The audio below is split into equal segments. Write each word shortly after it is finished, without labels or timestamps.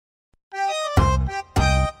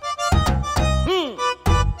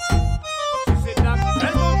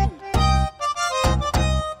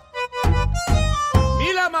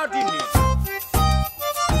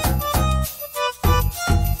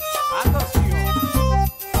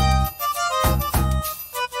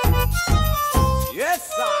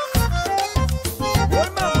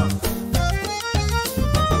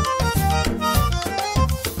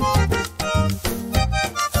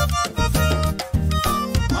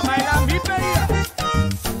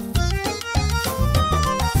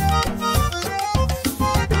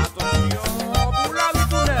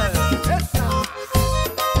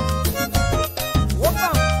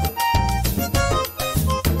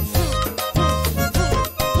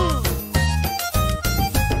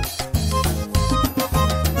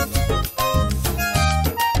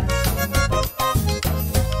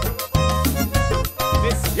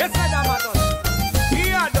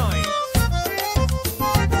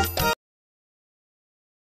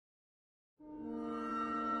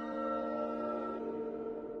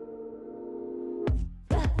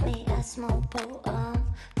small poem,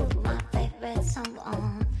 put my favorite song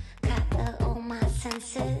on, gather all my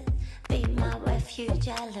senses, be my refuge.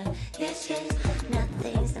 I love, yes,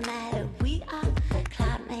 nothing's the matter. We are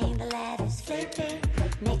climbing the ladders, flipping,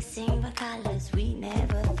 mixing the colors we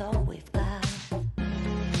never thought we've got.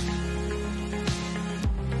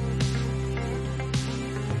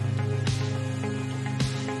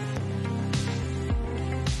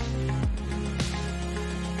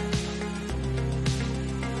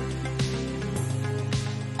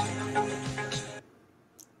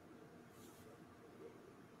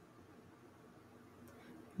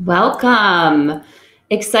 Welcome.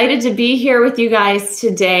 Excited to be here with you guys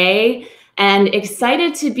today and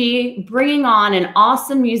excited to be bringing on an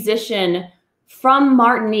awesome musician from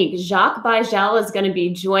Martinique. Jacques Bajal is going to be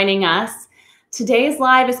joining us. Today's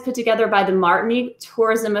live is put together by the Martinique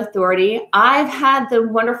Tourism Authority. I've had the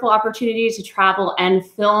wonderful opportunity to travel and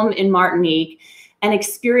film in Martinique and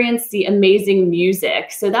experience the amazing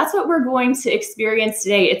music. So that's what we're going to experience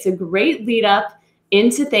today. It's a great lead up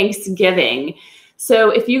into Thanksgiving.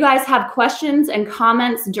 So if you guys have questions and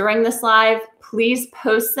comments during this live, please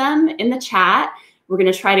post them in the chat. We're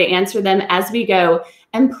going to try to answer them as we go.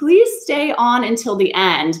 And please stay on until the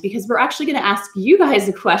end because we're actually going to ask you guys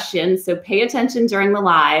a question. So pay attention during the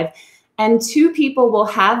live. And 2 people will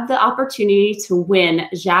have the opportunity to win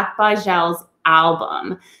Jacques Bajal's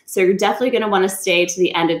album. So you're definitely going to want to stay to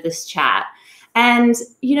the end of this chat. And,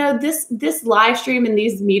 you know, this live stream and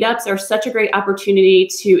these meetups are such a great opportunity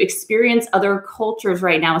to experience other cultures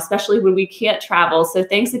right now, especially when we can't travel. So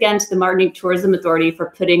thanks again to the Martinique Tourism Authority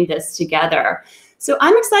for putting this together. So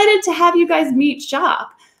I'm excited to have you guys meet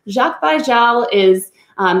Jacques. Jacques Bajal is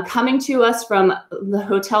coming to us from the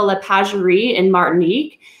Hotel La Pagerie in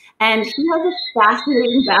Martinique. And he has a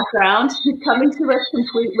fascinating background. He's coming to us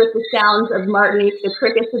complete with the sounds of Martinique, the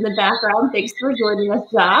crickets in the background. Thanks for joining us,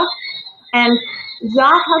 Jacques. And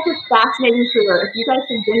Jacques has a fascinating career. If you guys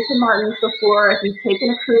have been to Martinique before, if you've taken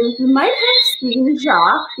a cruise, you might have seen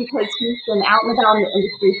Jacques because he's been out and about in the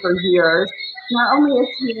industry for years. Not only is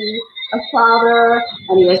he a father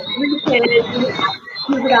and he has 3 kids, he's a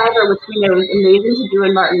scuba diver, which we know is amazing to do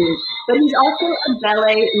in Martinique, but he's also a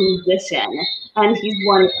ballet musician. And he's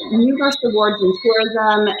won numerous awards in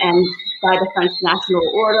tourism and by the French National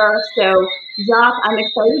Order. So Jacques, I'm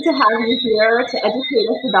excited to have you here to educate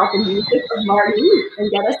us about the music of Martinique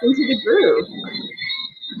and get us into the groove.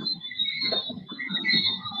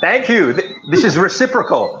 Thank you. This is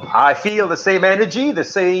reciprocal. I feel the same energy, the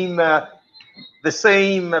same.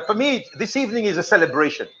 For me, this evening is a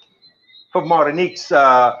celebration for Martinique's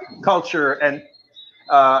culture and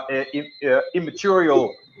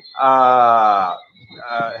immaterial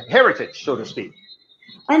heritage, so to speak.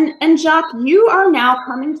 And Jacques, you are now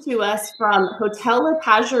coming to us from Hotel La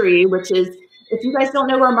Pagerie, which is, if you guys don't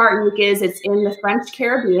know where Martinique is, it's in the French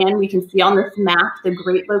Caribbean. We can see on this map the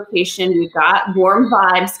great location. We've got warm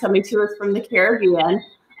vibes coming to us from the Caribbean.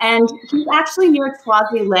 And he's actually near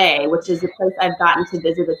Trois-Îles, which is a place I've gotten to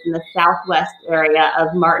visit. It's in the southwest area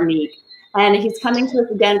of Martinique. And he's coming to us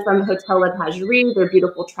again from Hotel La Pagerie, their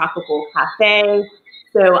beautiful tropical cafe.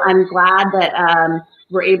 So I'm glad that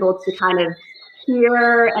we're able to kind of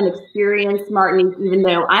hear and experience Martinique, even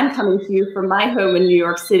though I'm coming to you from my home in New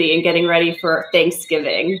York City and getting ready for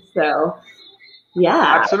Thanksgiving. So,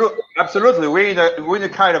 yeah. Absolutely. We're in a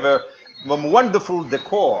kind of a wonderful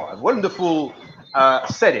decor, a wonderful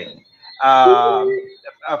setting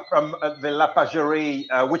from the La Pagerie,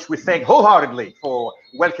 which we thank wholeheartedly for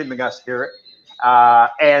welcoming us here. I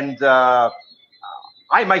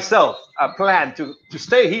myself plan to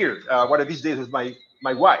stay here one of these days with my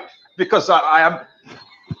wife, because I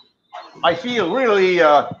feel really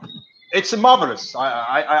it's marvelous.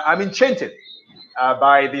 I'm enchanted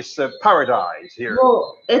by this paradise here.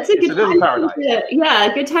 Well, it's a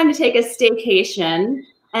good time to take a staycation.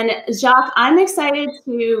 And Jacques, I'm excited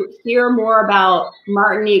to hear more about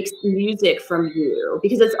Martinique's music from you,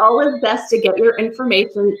 because it's always best to get your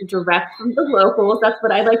information direct from the locals. That's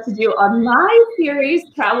what I like to do on my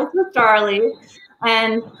series, Travels with Darley.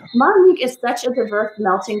 And Martinique is such a diverse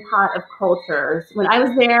melting pot of cultures. When I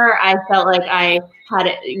was there, I felt like I had,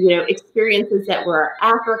 experiences that were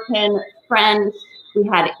African, French, we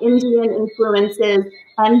had Indian influences,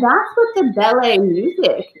 and that's what the ballet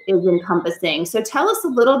music is encompassing. So tell us a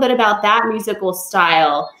little bit about that musical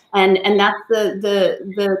style, and that's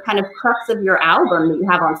the kind of crux of your album that you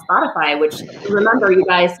have on Spotify, which remember you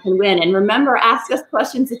guys can win. And remember, ask us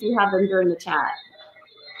questions if you have them during the chat.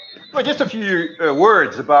 Well, just a few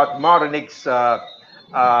words about Martinique's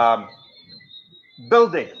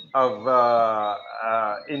building of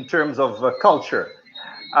in terms of culture.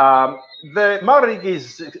 The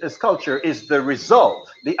Martinique culture is the result,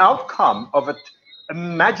 the outcome of a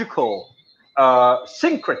magical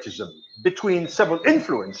syncretism between several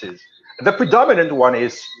influences. The predominant one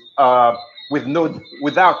is, with no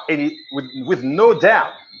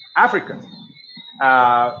doubt, African,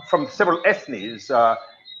 from several ethnic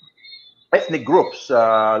groups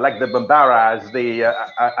like the Bambaras, the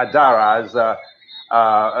Adaras,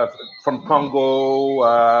 from Congo,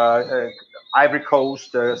 Ivory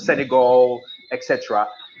Coast, Senegal, etc.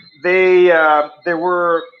 They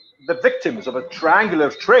were the victims of a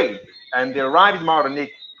triangular trade, and they arrived in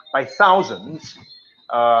Martinique by thousands,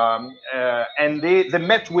 and they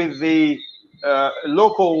met with the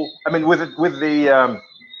local, I mean, with the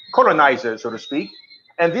colonizers, so to speak,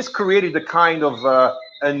 and this created a kind of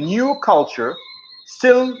a new culture,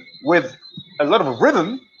 still with a lot of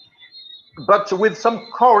rhythm, but with some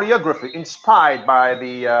choreography inspired by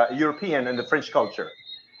the European and the French culture.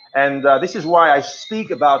 And this is why I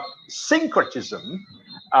speak about syncretism,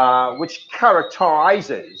 which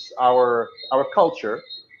characterizes our culture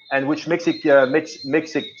and which makes it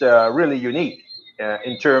really unique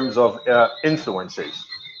in terms of influences.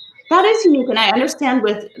 That is unique, and I understand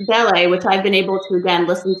with Bele, which I've been able to again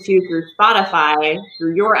listen to through Spotify,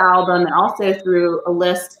 through your album, and also through a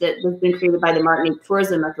list that has been created by the Martinique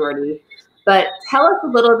Tourism Authority. But tell us a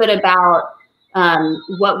little bit about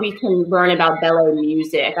what we can learn about Bele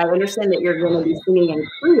music. I understand that you're going to be singing in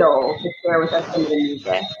Creole to share with us some of the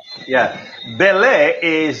music. Yeah, Bele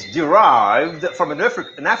is derived from an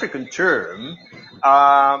African term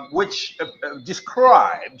which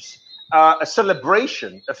describes a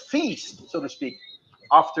celebration, a feast, so to speak,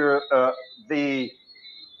 after the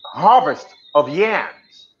harvest of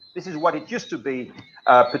yams. This is what it used to be,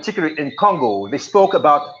 particularly in Congo. They spoke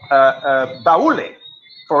about baoule,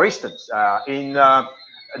 for instance. In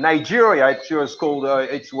Nigeria, it was called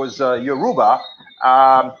Yoruba.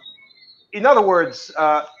 In other words,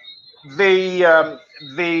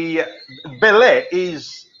 the Bele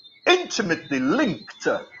is intimately linked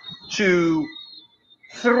to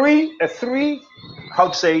three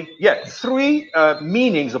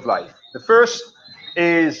meanings of life. The first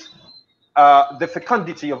is the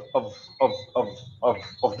fecundity of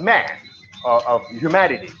man, of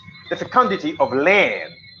humanity, the fecundity of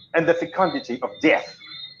land, and the fecundity of death.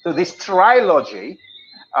 So this trilogy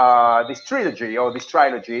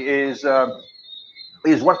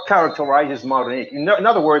is what characterizes Martinique. In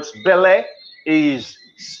other words, Bele is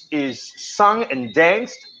sung and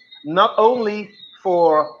danced not only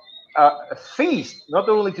for a feast, not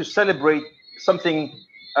only to celebrate something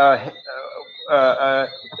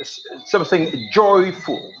something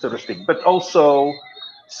joyful, so to speak, but also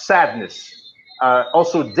sadness,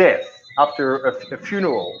 also death after a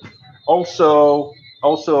funeral, also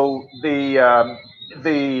the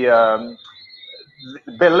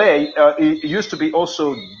Bele used to be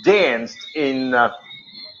also danced in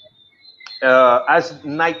as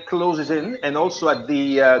night closes in, and also at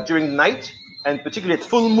the during night, and particularly at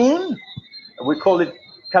full moon. We call it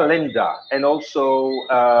calenda, and also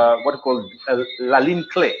what we call la ligne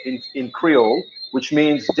clé in Creole, which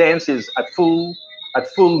means dances at full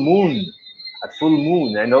moon,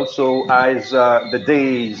 and also as the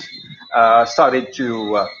days started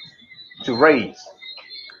to raise.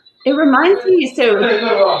 It reminds me, so for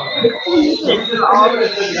all the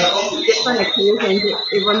different occasions,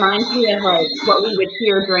 it reminds me of like what we would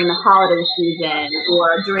hear during the holiday season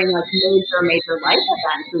or during like major life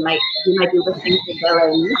events. We might be listening to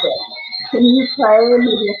Bele music. Can you play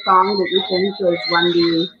maybe a song that you think is one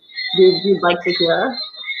you'd like to hear?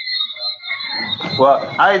 Well,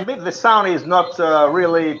 I admit the sound is not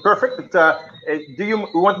really perfect, but do you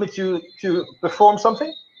want me to perform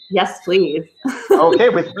something? Yes, please. Okay,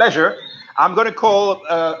 with pleasure. I'm going to call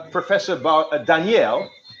Professor Daniel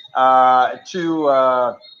to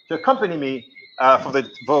accompany me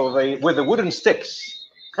with the wooden sticks,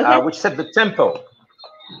 Okay. which set the tempo.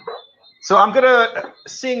 So I'm going to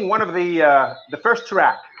sing one of the first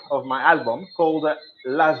track of my album called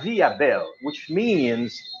La Vie est Belle, which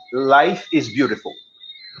means life is beautiful.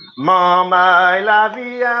 Mama, la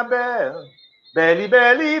vie est belle. Belly,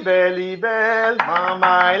 belly, belly, belle,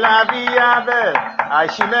 mama, la vie est belle.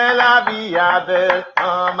 Achille, la vie est belle,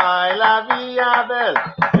 mama, la vie est belle.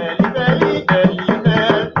 Belly, belly, belly,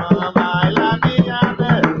 belle, mama, la vie est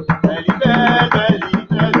belle. Belly, belle, belly,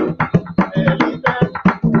 belle, belly, belle.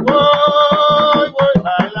 Woy, woy,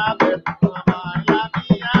 la belle, mama, la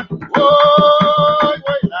vie est belle. Woy,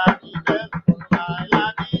 woy, la vie belle, mama, la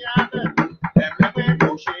vie est belle. Aime-le,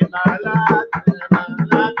 coucher malade, mama,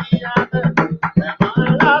 la vie est belle.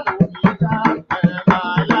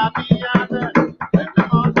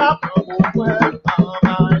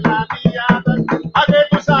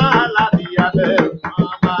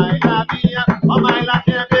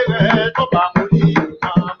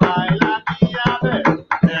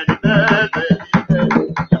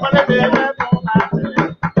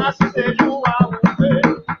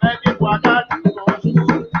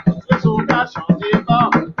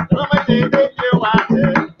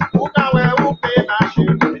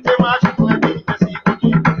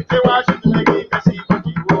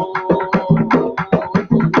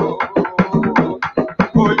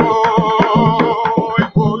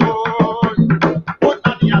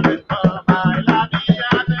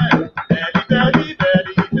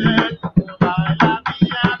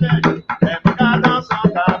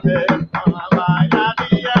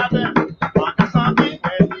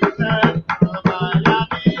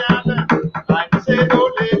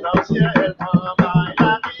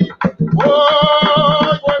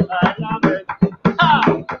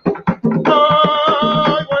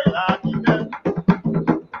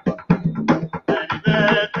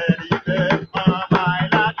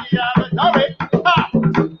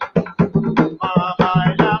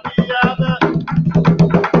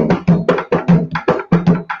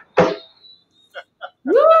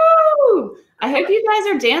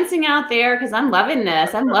 out there because I'm loving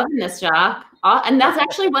this. I'm loving this, Jacques. And that's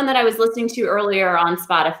actually one that I was listening to earlier on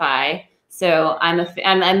Spotify. So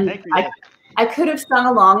Thank you. I could have sung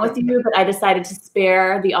along with you, but I decided to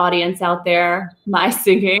spare the audience out there my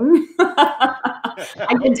singing.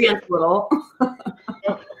 I can dance a little.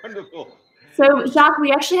 Oh, wonderful. So, Jacques,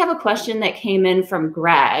 we actually have a question that came in from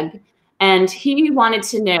Greg, and he wanted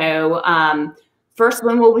to know, first,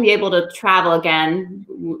 when we'll be able to travel again.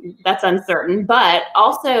 That's uncertain, but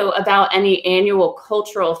also about any annual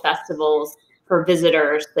cultural festivals for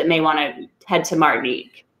visitors that may want to head to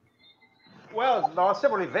Martinique. Well, there are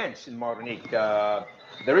several events in Martinique.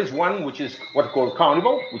 There is one which is what we call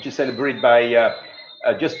Carnival, which is celebrated by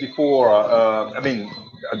just before,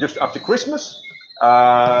 just after Christmas.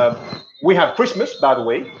 We have Christmas, by the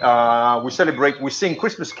way. We sing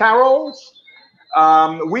Christmas carols.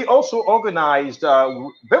 We also organized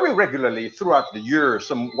very regularly throughout the year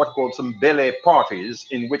some ballet parties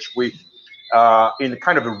in which we, in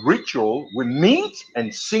kind of a ritual, we meet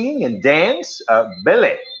and sing and dance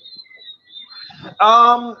ballet.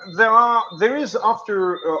 There is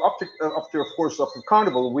after of course after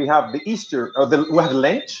Carnival we have the Easter, we have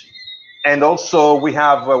Lent, and also we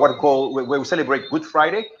have where we celebrate Good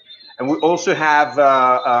Friday, and we also have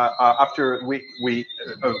after we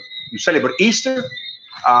celebrate Easter,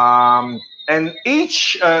 and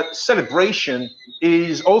each celebration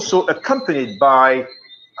is also accompanied by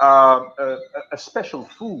a special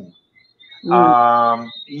food.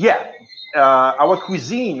 Our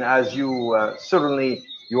cuisine, as you certainly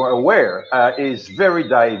you are aware, is very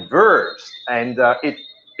diverse, and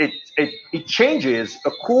it changes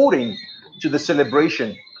according to the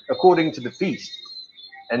celebration, according to the feast,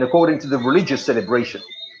 and according to the religious celebration.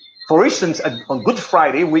 For instance, on Good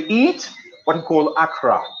Friday, we eat what we call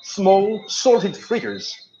akra, small salted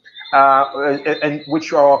fritters, and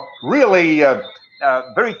which are really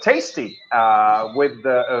very tasty with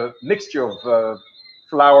a mixture of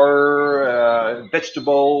flour,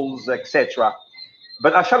 vegetables, etc.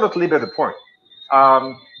 But I shall not labor the point.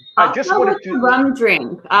 I just wanted to rum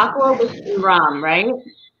drink, aqua with rum, right?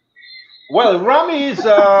 Well, rum is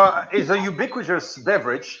a ubiquitous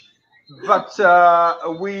beverage, but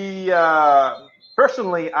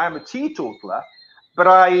personally, I'm a teetotaler. But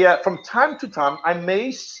I, from time to time, I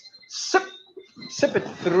may sip it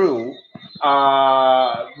through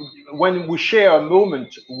when we share a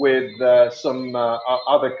moment with some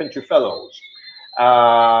other country fellows.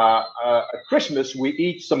 At Christmas, we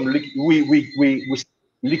eat some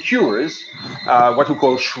liqueurs, what we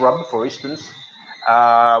call shrub, for instance.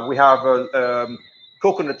 We have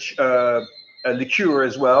coconut liqueur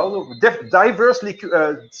as well, diverse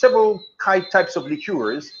liqueur, several types of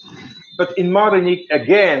liqueurs. But in Martinique,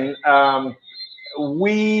 again, I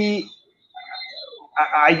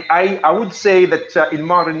would say that in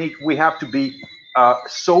Martinique we have to be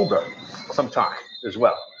sober sometimes as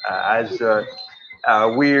well, as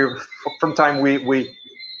we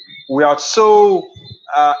are so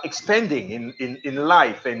expanding in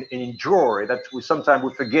life and in joy that sometimes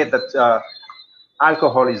we forget that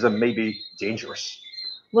alcoholism may be dangerous.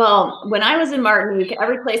 Well, when I was in Martinique,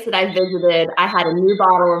 every place that I visited, I had a new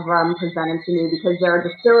bottle of rum presented to me because there are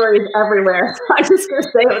distilleries everywhere. So I just going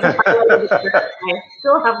to say it was a highlight of the trip. I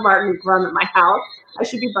still have Martinique rum at my house. I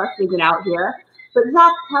should be busting it out here. But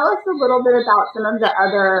Jacques, tell us a little bit about some of the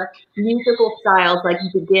other musical styles like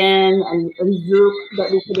begin and zouk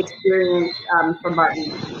that we could experience from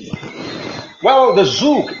Martinique. Well, the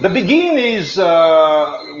begin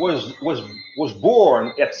was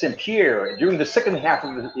born at Saint-Pierre during the second half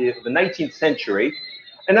of the 19th century,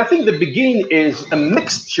 and I think the begin is a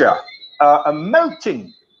mixture, a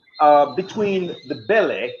melting between the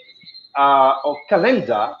ballet or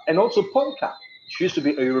calenda and also polka, which used to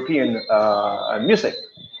be a European music.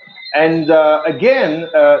 And again,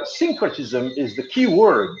 syncretism is the key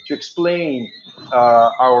word to explain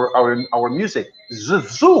our music. The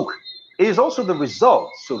zouk is also the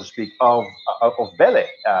result, so to speak, of ballet.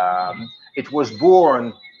 It was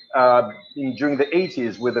born during the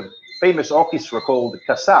 80s with a famous orchestra called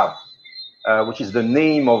Kassav, which is the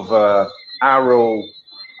name of arrow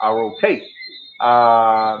cake.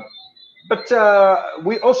 But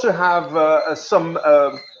we also have some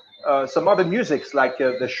other musics like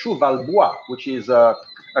the cheval bois, which is a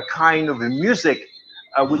kind of a music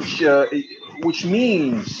which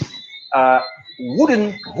means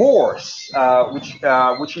wooden horse, which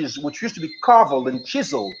used to be carved and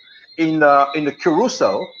chiseled in the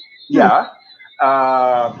carousel,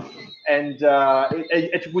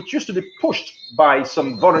 which used to be pushed by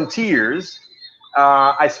some volunteers,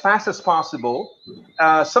 as fast as possible.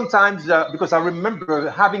 Sometimes because I remember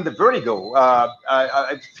having the vertigo,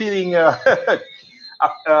 feeling,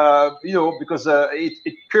 because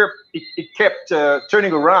it kept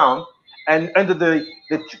turning around, and under the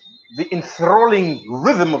enthralling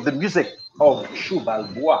rhythm of the music of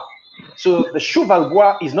Chouvalbois. So the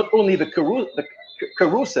Chouvalbois is not only the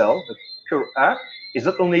carousel, is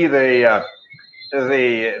not only the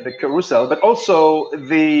carousel, but also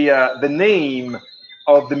the name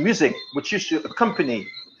of the music which used to accompany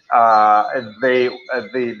and the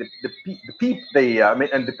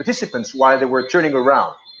participants while they were turning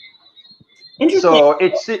around. So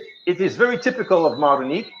it is very typical of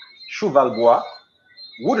Martinique, Chouvalbois,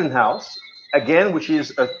 wooden house, again, which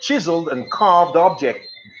is a chiseled and carved object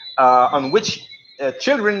on which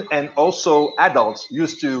children and also adults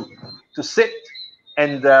used to sit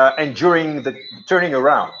and during the turning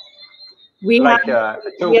around. We have a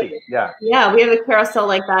carousel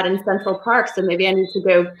like that in Central Park, so maybe I need to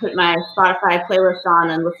go put my Spotify playlist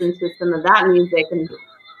on and listen to some of that music and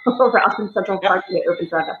go around in Central Park to get open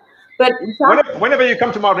track. But whenever you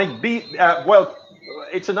come to Martinique,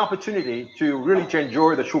 it's an opportunity to really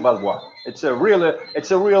enjoy the Chouvalbois. It's a real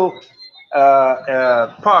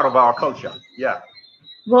part of our culture. Yeah.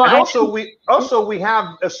 Well, and we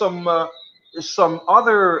have some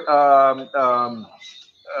other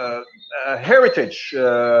heritage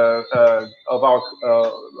of our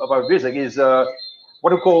music is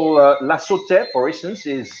what we call la sautée, for instance,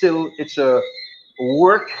 it's a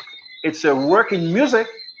work in music.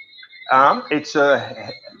 It's a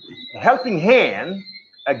helping hand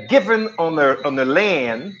given on the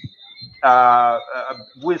land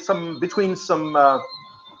with between some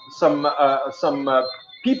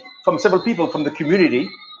several people from the community.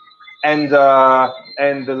 And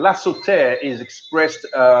the la sautée is expressed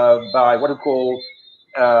by what we call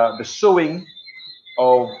the sewing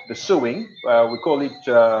of the sewing. We call it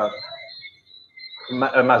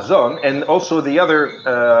mazon, and also the other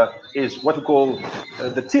is what we call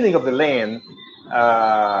the tilling of the land,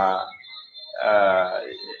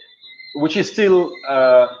 which is still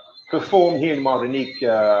performed here in Martinique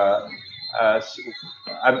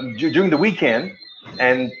during the weekend.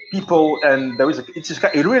 And people, and it's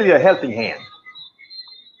really a helping hand.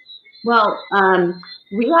 Well,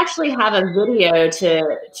 we actually have a video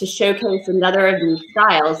to showcase another of these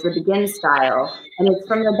styles, the begin style, and it's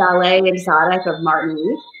from the Ballet Exotic of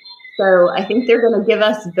Martinique. So I think they're going to give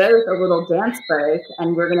us both a little dance break,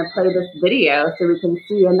 and we're going to play this video so we can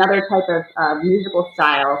see another type of musical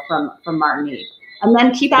style from Martinique. And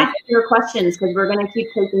then keep asking your questions, because we're going to keep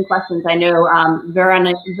taking questions. I know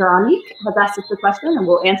Veronique has asked us a question, and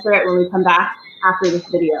we'll answer it when we come back after this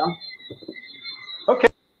video. Okay.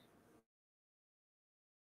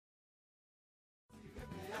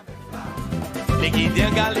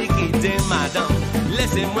 Liquidez, madame,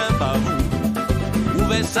 laissez-moi par vous.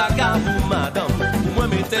 Ouvrez ça car vous, madame, vous me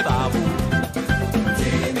mettez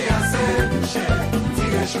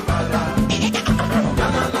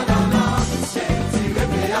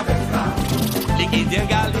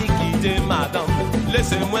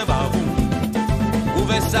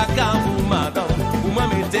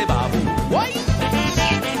par vous. Oui!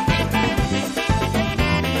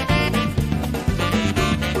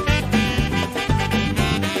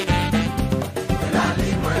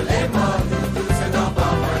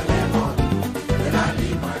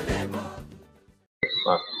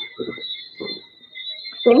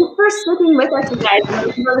 Thanks for sticking with us, you guys.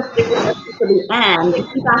 Make sure to stick with us to the end and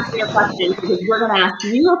keep asking your questions, because we're going to ask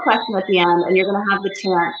you a question at the end, and you're going to have the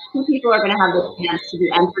chance. 2 people are going to have the chance to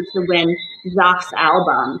be entered to win Jacques'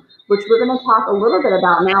 album, which we're going to talk a little bit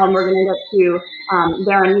about now, and we're going to get to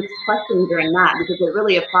Veronique's question during that, because it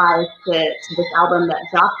really applies to this album that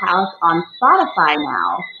Jacques has on Spotify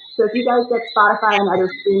now. So if you guys get Spotify and other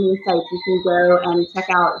streaming sites, you can go and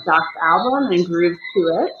check out Jacques' album and groove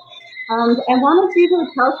to it. And I wanted you to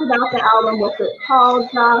tell us about the album, what's it called,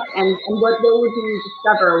 Jacques, and what did you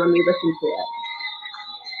discover when we listened to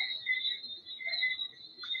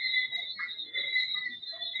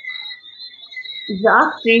it?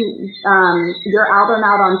 Jacques, your album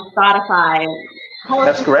out on Spotify.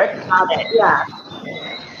 That's correct. About it. Yeah.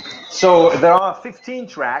 So there are 15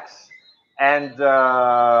 tracks, and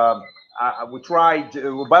we tried.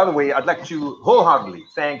 By the way, I'd like to wholeheartedly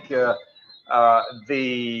thank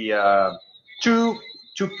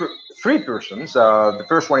three persons. The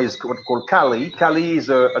first one is what's called Kali. Kali is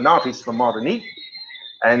an artist from Martinique,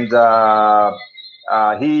 and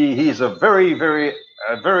he's a very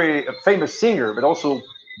famous singer, but also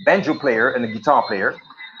banjo player and a guitar player.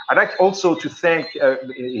 I'd like also to thank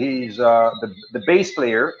the bass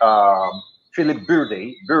player Philippe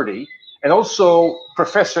Birdie, and also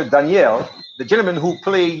Professor Daniel, the gentleman who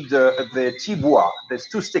played the tibois. There's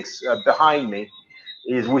two sticks behind me,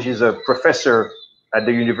 which is a professor at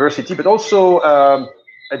the university, but also a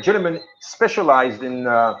gentleman specialized in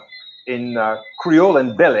Creole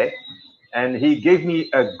and Belay, and he gave me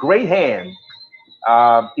a great hand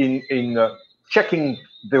in checking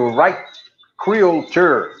the right Creole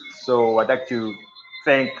term. So I'd like to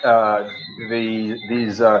thank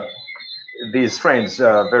these friends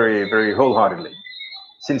very, very wholeheartedly,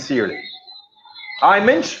 sincerely.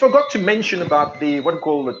 I forgot to mention about the what we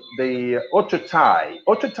call the ototai.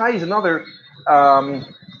 Ototai is another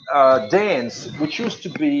dance which used to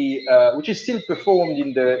be, which is still performed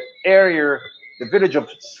in the area, the village of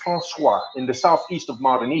François in the southeast of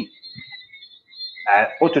Martinique.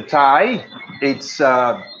 Ototai, it's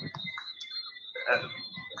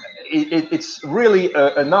really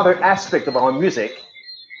another aspect of our music.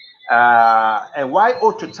 And why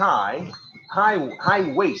ototai,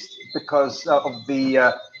 high waist? Because of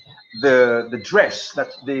the dress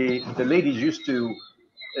that the ladies used to,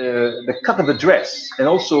 the cut of the dress, and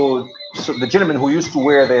also the gentlemen who used to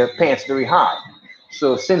wear their pants very high.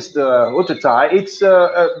 So since the ototai, it's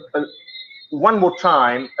one more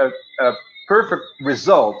time a perfect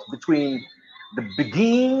result between the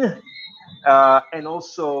begin and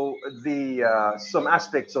also the some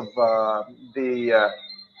aspects of the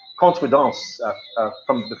contredanse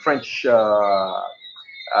from the French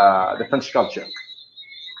culture.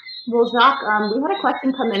 Well, Jacques, we had a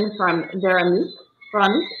question come in from Veronique,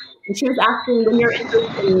 and she was asking when your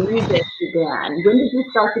interest in music began. When did you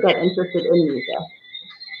start to get interested in music?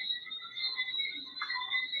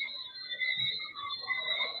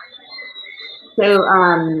 So,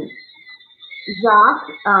 Jacques,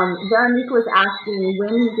 Veronique was asking,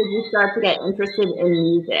 when did you start to get interested in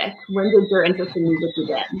music? When did your interest in music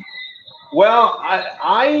begin? Well,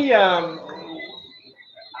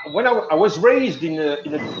 when I was raised in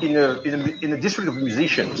a district of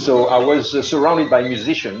musicians, so I was surrounded by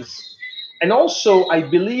musicians, and also I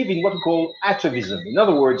believe in what we call atavism. In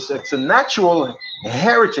other words, it's a natural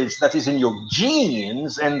heritage that is in your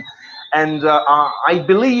genes, and I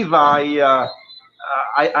believe I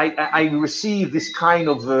received this kind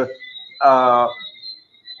of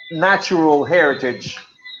natural heritage.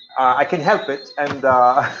 I can help it, and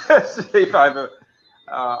if I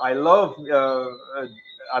love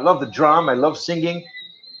the drum, I love singing,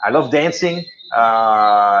 I love dancing,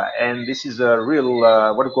 and this is a real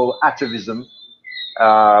what we call atavism,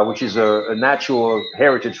 which is a natural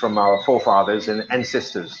heritage from our forefathers and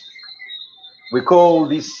ancestors. We call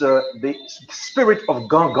this the spirit of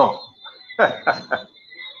Gangan.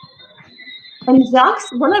 And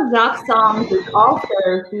Jacques, one of Jacques' songs is also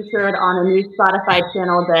featured on a new Spotify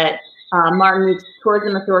channel that Martinique's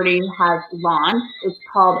Tourism Authority has launched. It's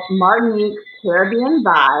called Martinique Caribbean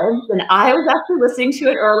Vibes, and I was actually listening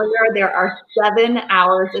to it earlier. There are 7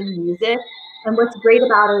 hours of music, and what's great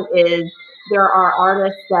about it is there are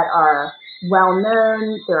artists that are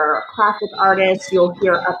well-known, there are classic artists, you'll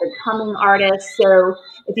hear up-and-coming artists. So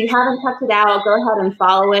if you haven't checked it out, go ahead and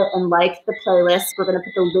follow it and like the playlist. We're going to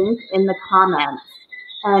put the link in the comments.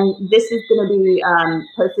 And this is going to be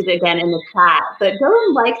posted again in the chat. But go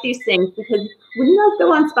and like these things, because when you guys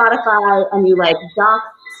go on Spotify and you like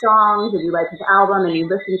Jacques' songs, and you like his album, and you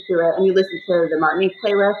listen to it, and you listen to the Martinique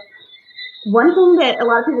playlist, one thing that a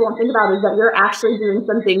lot of people don't think about is that you're actually doing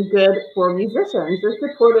something good for musicians. You're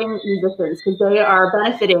supporting musicians because they are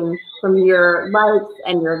benefiting from your likes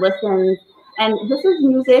and your listens. And this is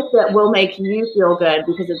music that will make you feel good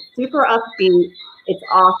because it's super upbeat. It's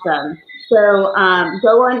awesome. So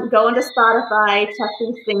go onto Spotify, check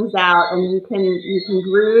these things out, and you can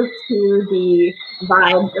groove to the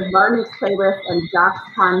vibes of Martinique's playlist and Jacques'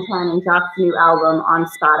 content and Jacques' new album on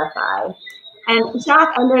Spotify. And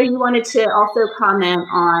Jacques, I know you wanted to also comment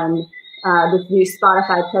on this new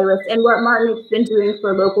Spotify playlist and what Martinique's been doing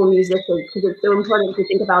for local musicians, because it's so important to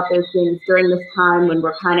think about those things during this time when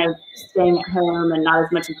we're kind of staying at home and not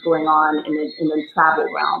as much is going on in the travel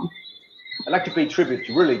realm. I'd like to pay tribute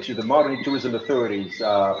really to the Martinique Tourism Authorities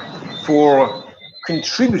for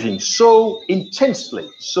contributing so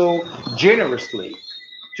intensely, so generously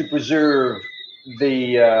to preserve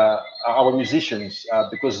our musicians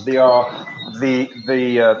because they are the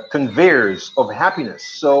conveyors of happiness.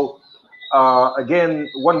 So again,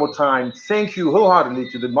 one more time, thank you wholeheartedly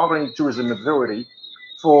to the Martinique Tourism Authority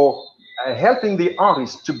for helping the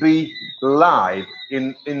artists to be live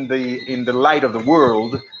in the light of the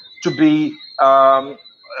world, to be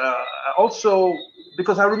also,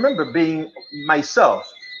 because I remember being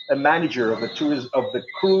myself a manager of the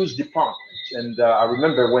cruise department. And I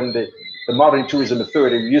remember when the Martinique Tourism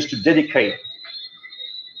Authority used to dedicate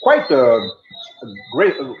quite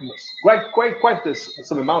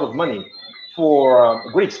some amount of money for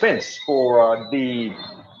great expense for the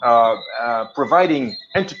providing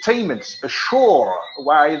entertainment ashore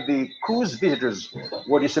while the cruise visitors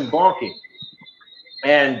were disembarking,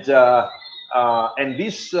 and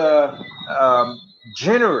this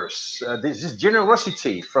this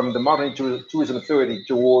generosity from the Martinique Tourism Authority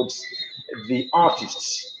towards the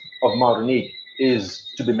artists of Martinique is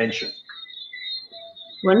to be mentioned.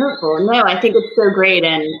 Wonderful. No, I think it's so great.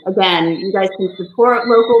 And again, you guys can support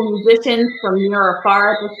local musicians from near or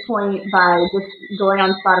far at this point by just going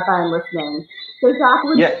on Spotify and listening. So Jacques,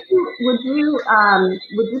 would you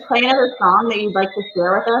play another song that you'd like to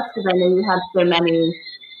share with us? Because I know you have so many.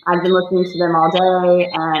 I've been listening to them all day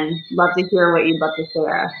and love to hear what you'd love to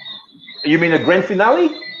share. You mean a grand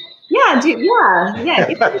finale? Yeah, give us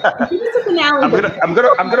a finale. I'm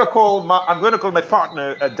gonna call my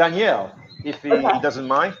partner Danielle, if he doesn't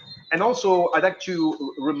mind. And also, I'd like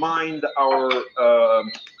to remind our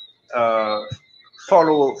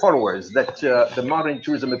followers that the Martinique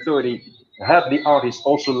Tourism Authority helped the artists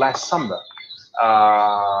also last summer,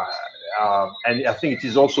 and I think it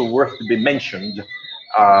is also worth to be mentioned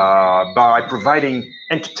by providing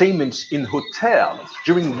entertainments in hotels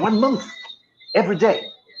during 1 month, every day.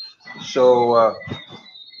 So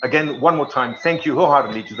again, one more time, thank you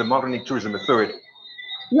wholeheartedly to the Martinique Tourism Authority.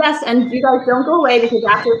 Yes, and you guys don't go away, because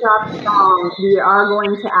after Jacques' song, we are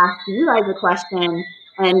going to ask you guys a question,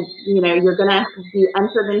 and you're gonna be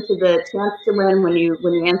entered into the chance to win when you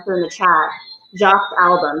answer in the chat. Jacques'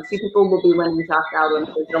 album. 2 people will be winning Jacques' album,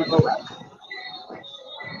 so don't go away.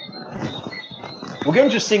 We're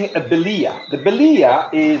going to sing a belia. The belia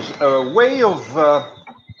is a way of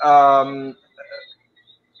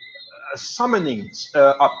summoning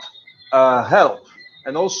up help,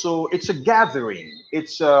 and also it's a gathering.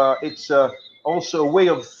 It's also a way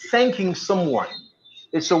of thanking someone.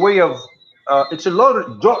 It's a way of it's a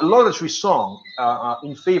laudatory song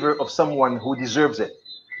in favor of someone who deserves it,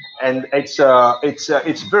 and it's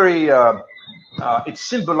very it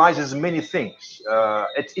symbolizes many things.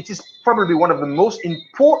 It is probably one of the most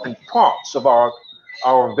important parts of our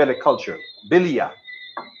Bele culture, belia,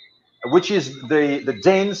 which is the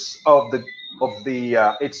dance of the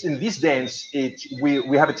it's in this dance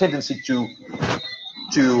we have a tendency to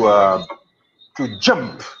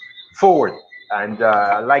jump forward, and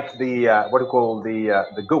like the what do you call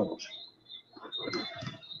the goat.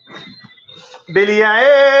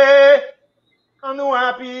 Belia nous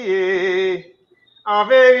appuyer, en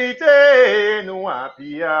vérité nous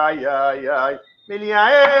appuyer, aïe aïe aïe. Belia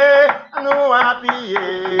nous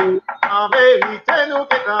appuyer, en vérité nous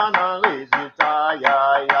qu'étant dans résultat, aïe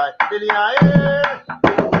aïe aïe. Belia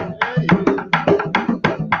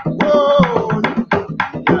oh,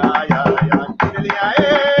 aïe aïe aïe. Belia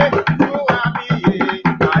nous appuyer,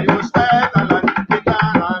 aïe au stade à la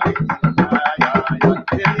qu'étant dans résultat, aïe aïe aïe.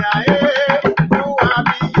 Belia nous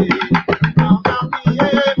appuyer.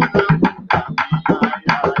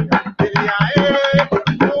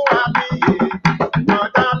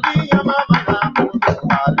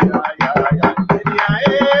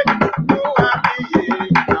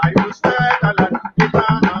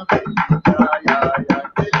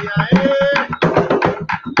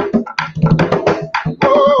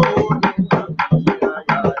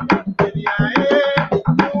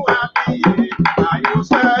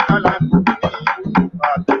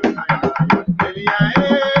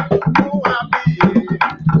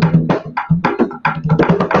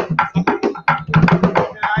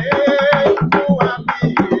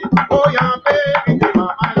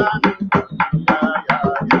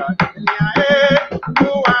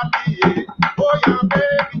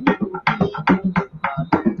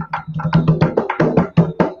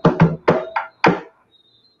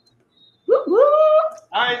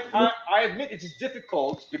 I admit it is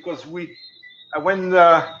difficult because when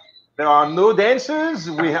there are no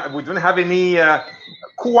dancers, we don't have any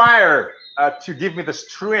choir to give me the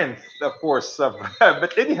strength, of course.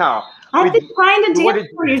 But anyhow, I've been trying to dance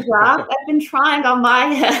for you, Jacques. I've been trying on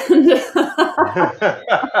my end.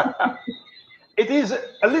 It is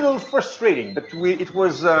a little frustrating, but it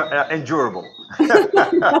was endurable.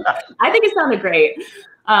 I think it sounded great.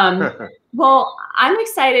 Well, I'm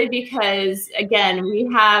excited because, again, we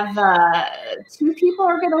have 2 people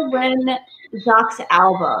are going to win Jacques'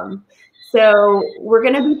 album. So we're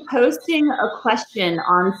going to be posting a question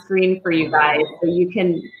on screen for you guys, so you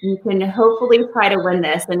can hopefully try to win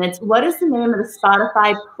this. And it's, what is the name of the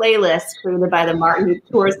Spotify playlist created by the Martinique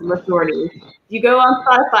Tourism Authority? If you go on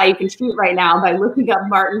Spotify, you can cheat right now by looking up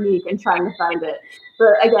Martinique and trying to find it.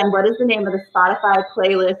 But again, what is the name of the Spotify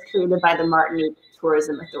playlist created by the Martinique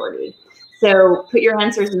Tourism Authority? So put your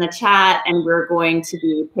answers in the chat, and we're going to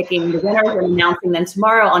be picking the winners and announcing them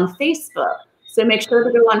tomorrow on Facebook. So make sure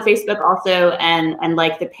to go on Facebook also and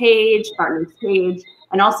like the page, Martinique's page,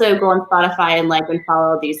 and also go on Spotify and like and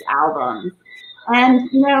follow these albums. And,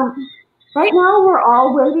 you know, right now we're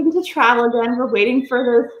all waiting to travel again. We're waiting for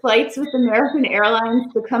those flights with American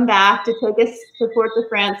Airlines to come back to take us to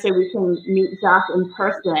Port-de-France so we can meet Jacques in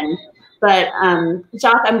person. But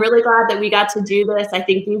Jacques, I'm really glad that we got to do this. I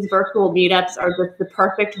think these virtual meetups are just the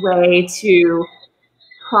perfect way to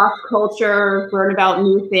cross culture, learn about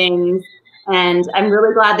new things. And I'm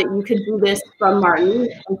really glad that you could do this from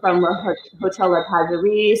Martinique and from Hotel La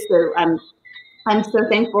Pagerie. So I'm so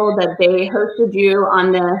thankful that they hosted you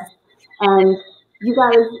on this. And you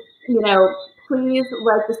guys, you know, please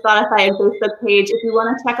like the Spotify and Facebook page. If you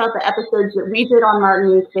want to check out the episodes that we did on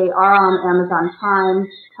Martinique, they are on Amazon Prime,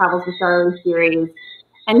 Travels with Darley series.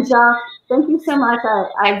 And Jacques, thank you so much.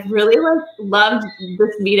 I've really loved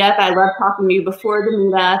this meetup. I loved talking to you before the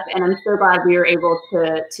meetup, and I'm so glad we were able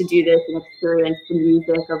to do this and experience the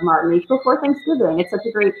music of Martinique before Thanksgiving. It's such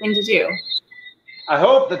a great thing to do. I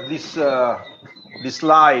hope that this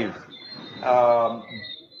live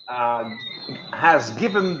has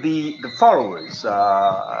given the followers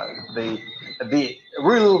the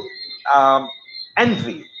real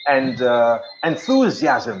envy and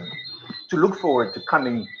enthusiasm to look forward to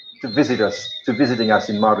coming to visiting us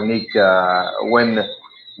in Martinique when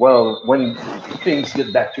things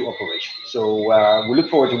get back to operation. So we look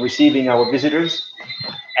forward to receiving our visitors,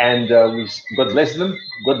 and God bless them.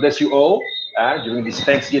 God bless you all during this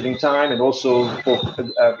Thanksgiving time, and also for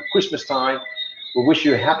Christmas time. We wish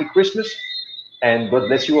you a happy Christmas, and God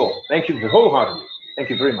bless you all. Thank you wholeheartedly. Thank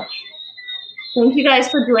you very much. Thank you guys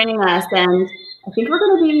for joining us, and I think we're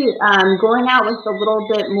going to be going out with a little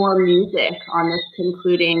bit more music on this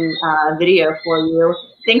concluding video for you.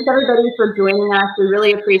 Thanks everybody for joining us. We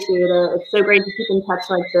really appreciate it. It's so great to keep in touch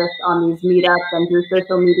like this on these meetups and through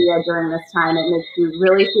social media during this time. It makes you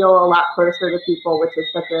really feel a lot closer to people, which is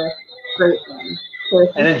such a great thing.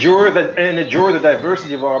 So and enjoy the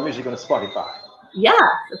diversity of our music on Spotify. Yes,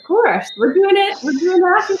 of course. We're doing it. We're doing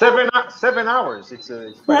that. 7 hours. It's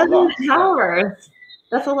 7 hours.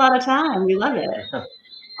 That's a lot of time. We love it.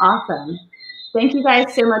 Awesome. Thank you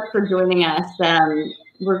guys so much for joining us.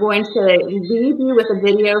 We're going to leave you with a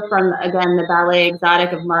video from, again, the Ballet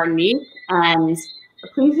Exotic of Martinique. And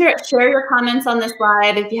please share your comments on this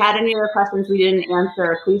live. If you had any other questions we didn't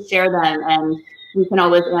answer, please share them. And we can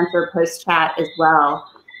always answer post-chat as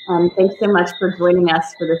well. Thanks so much for joining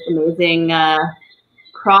us for this amazing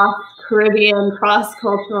cross-Caribbean,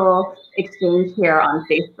 cross-cultural exchange here on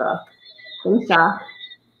Facebook. Thanks, Jacques.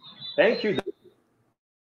 Thank you.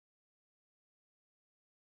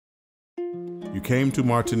 You came to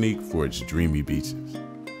Martinique for its dreamy beaches,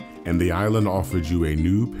 and the island offered you a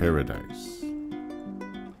new paradise.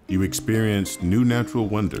 You experienced new natural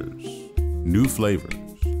wonders, new flavors,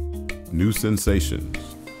 new sensations,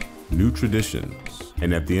 new traditions,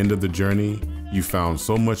 and at the end of the journey, you found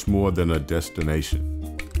so much more than a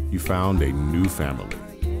destination. You found a new family.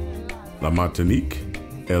 La Martinique,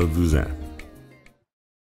 elle vous aime.